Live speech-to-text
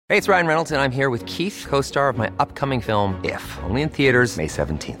Hey, it's Ryan Reynolds, and I'm here with Keith, co-star of my upcoming film, If, only in theaters May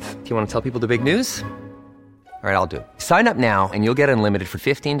 17th. Do you want to tell people the big news? All right, I'll do it. Sign up now and you'll get unlimited for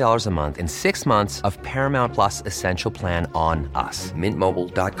 $15 a month and 6 months of Paramount Plus Essential Plan on us.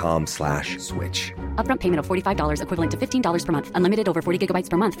 MintMobile.com/switch. Upfront payment of $45 equivalent to $15 per month. Unlimited over 40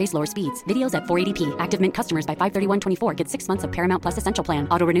 gigabytes per month. Face lower speeds. Videos at 480p. Active Mint customers by 531.24 get 6 months of Paramount Plus Essential Plan.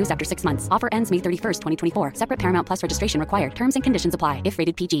 Auto renews after 6 months. Offer ends May 31st, 2024. Separate Paramount Plus registration required. Terms and conditions apply if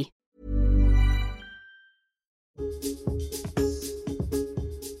rated PG.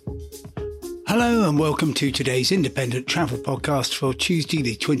 Hello and welcome to today's independent travel podcast for Tuesday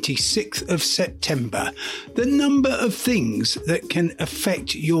the 26th of September. The number of things that can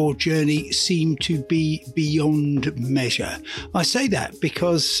affect your journey seem to be beyond measure. I say that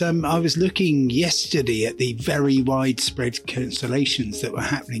because I was looking yesterday at the very widespread cancellations that were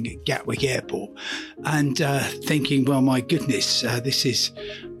happening at Gatwick Airport and thinking, well, my goodness, this is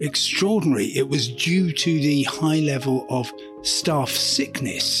extraordinary. It was due to the high level of staff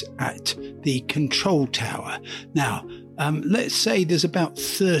sickness at the control tower. Now, let's say there's about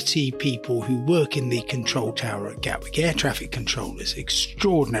 30 people who work in the control tower at Gatwick, air traffic controllers,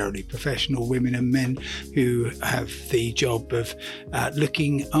 extraordinarily professional women and men who have the job of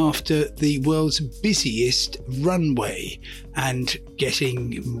looking after the world's busiest runway and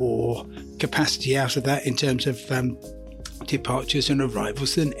getting more capacity out of that in terms of departures and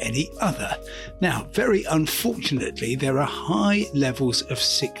arrivals than any other. Now, very unfortunately, there are high levels of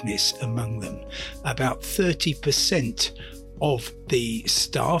sickness among them. About 30% of the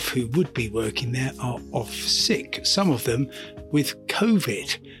staff who would be working there are off sick, some of them with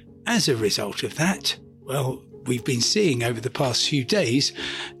COVID. As a result of that, well, we've been seeing over the past few days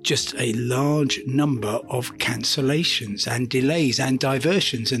just a large number of cancellations and delays and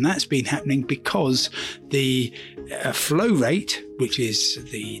diversions, and that's been happening because the flow rate, which is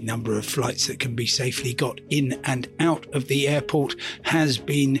the number of flights that can be safely got in and out of the airport, has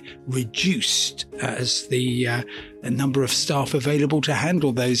been reduced as the number of staff available to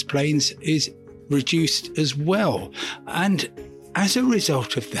handle those planes is reduced as well. And as a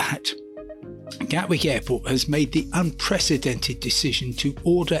result of that, Gatwick Airport has made the unprecedented decision to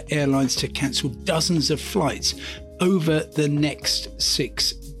order airlines to cancel dozens of flights over the next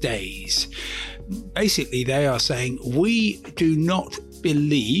 6 days. Basically, they are saying, we do not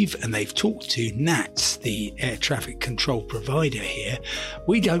believe, and they've talked to NATS, the air traffic control provider here,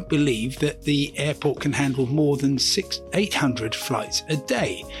 we don't believe that the airport can handle more than 800 flights a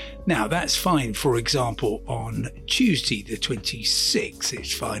day. Now, that's fine, for example, on Tuesday the 26th.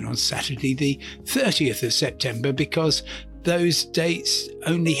 It's fine on Saturday the 30th of September because those dates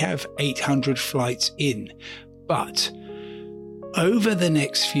only have 800 flights in. But over the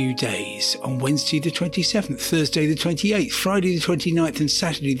next few days, on Wednesday the 27th, Thursday the 28th, Friday the 29th and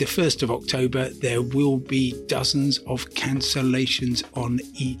Saturday the 1st of October, there will be dozens of cancellations on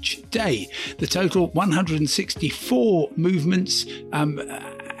each day. The total 164 movements,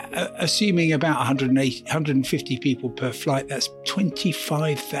 assuming about 150 people per flight, that's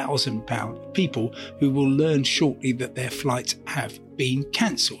 25,000 people who will learn shortly that their flights have been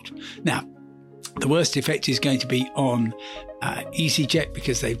cancelled. Now, the worst effect is going to be on EasyJet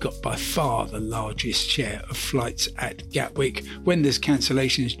because they've got by far the largest share of flights at Gatwick. When there's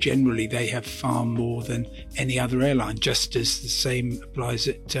cancellations, generally they have far more than any other airline, just as the same applies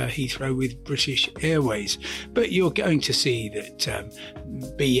at Heathrow with British Airways. But you're going to see that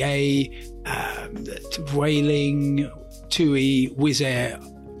BA, that Vueling, TUI, Wizz Air,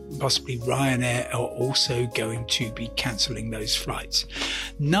 possibly Ryanair are also going to be cancelling those flights.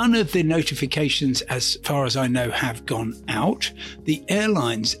 None of the notifications, as far as I know, have gone out. The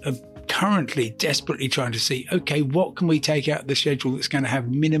airlines are currently desperately trying to see, okay, what can we take out of the schedule that's going to have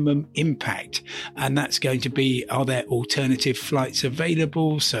minimum impact? And that's going to be, are there alternative flights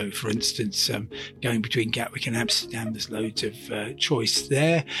available? So, for instance, going between Gatwick and Amsterdam, there's loads of choice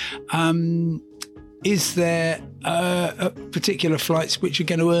there. Is there particular flights which are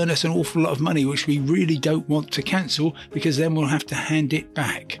going to earn us an awful lot of money, which we really don't want to cancel because then we'll have to hand it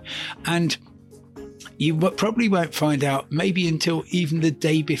back? And you probably won't find out maybe until even the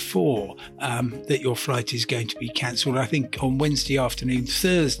day before that your flight is going to be cancelled. I think on Wednesday afternoon,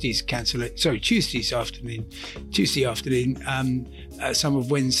 Tuesday afternoon, some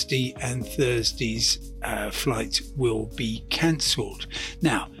of Wednesday and Thursday's flights will be cancelled.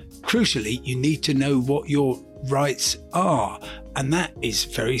 Now, crucially, you need to know what your rights are, and that is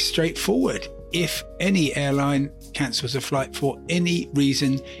very straightforward. If any airline cancels a flight for any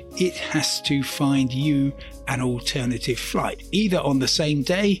reason, it has to find you an alternative flight, either on the same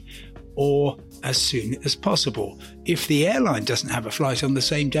day or as soon as possible. If the airline doesn't have a flight on the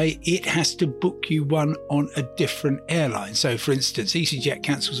same day, it has to book you one on a different airline. So, for instance, EasyJet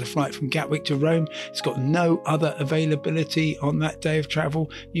cancels a flight from Gatwick to Rome. It's got no other availability on that day of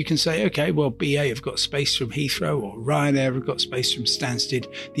travel. You can say, okay, well, BA have got space from Heathrow, or Ryanair have got space from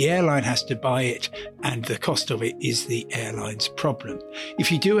Stansted. The airline has to buy it, and the cost of it is the airline's problem.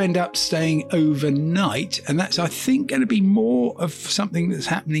 If you do end up staying overnight, and that's, I think, going to be more of something that's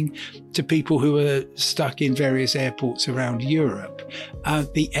happening to people who are stuck in various airports around Europe,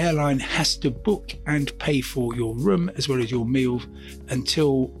 the airline has to book and pay for your room as well as your meal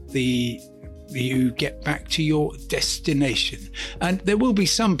until you get back to your destination. And there will be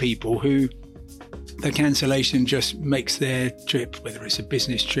some people who the cancellation just makes their trip, whether it's a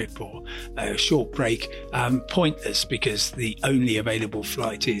business trip or a short break, pointless, because the only available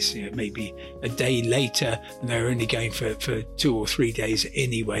flight is maybe a day later, and they're only going for 2 or 3 days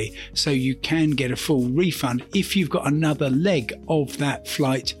anyway. So you can get a full refund. If you've got another leg of that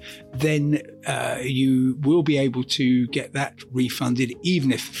flight, then you will be able to get that refunded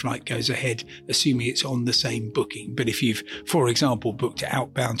even if the flight goes ahead, assuming it's on the same booking. But if you've, for example, booked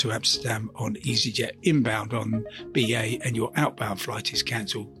outbound to Amsterdam on EasyJet, inbound on BA, and your outbound flight is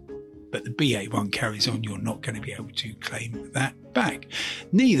cancelled, but the BA one carries on, you're not going to be able to claim that back.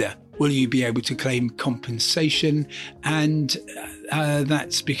 Neither will you be able to claim compensation, and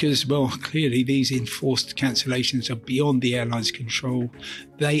that's because, well, clearly these enforced cancellations are beyond the airline's control.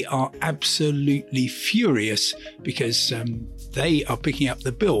 They are absolutely furious because they are picking up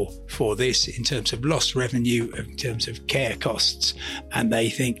the bill for this in terms of lost revenue, in terms of care costs, and they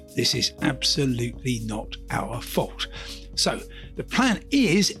think this is absolutely not our fault. So the plan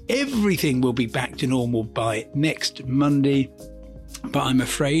is everything will be back to normal by next Monday, but I'm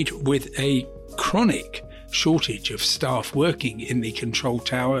afraid with a chronic shortage of staff working in the control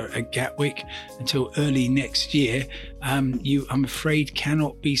tower at Gatwick until early next year, you, I'm afraid,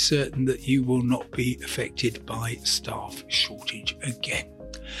 cannot be certain that you will not be affected by staff shortage again.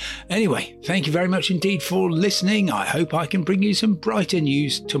 Anyway, thank you very much indeed for listening. I hope I can bring you some brighter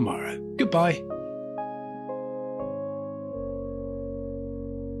news tomorrow. Goodbye.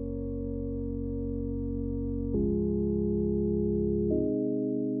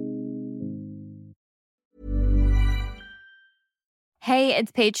 Hey,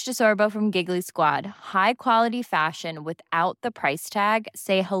 it's Paige DeSorbo from Giggly Squad. High quality fashion without the price tag.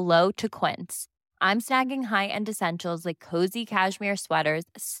 Say hello to Quince. I'm snagging high-end essentials like cozy cashmere sweaters,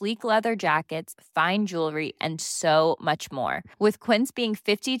 sleek leather jackets, fine jewelry, and so much more. With Quince being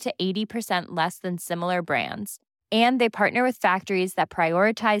 50 to 80% less than similar brands. And they partner with factories that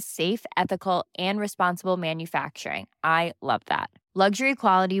prioritize safe, ethical, and responsible manufacturing. I love that. Luxury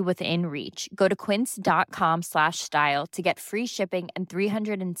quality within reach. Go to quince.com/style to get free shipping and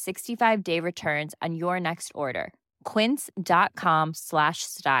 365-day returns on your next order.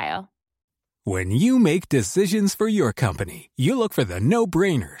 Quince.com/style. When you make decisions for your company, you look for the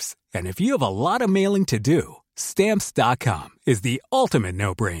no-brainers. And if you have a lot of mailing to do, Stamps.com is the ultimate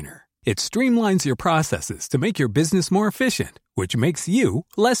no-brainer. It streamlines your processes to make your business more efficient, which makes you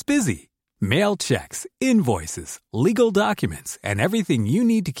less busy. Mail checks, invoices, legal documents, and everything you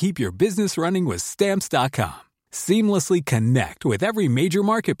need to keep your business running with Stamps.com. Seamlessly connect with every major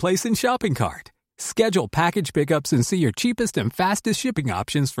marketplace and shopping cart. Schedule package pickups and see your cheapest and fastest shipping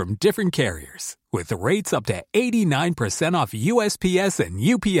options from different carriers, with rates up to 89% off USPS and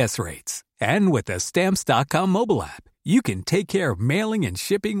UPS rates. And with the Stamps.com mobile app, you can take care of mailing and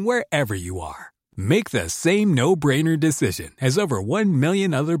shipping wherever you are. Make the same no-brainer decision as over 1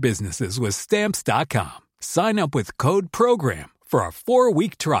 million other businesses with Stamps.com. Sign up with code PROGRAM for a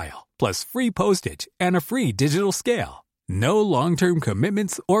 4-week trial, plus free postage and a free digital scale. No long-term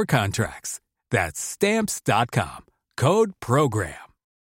commitments or contracts. That's Stamps.com. Code PROGRAM.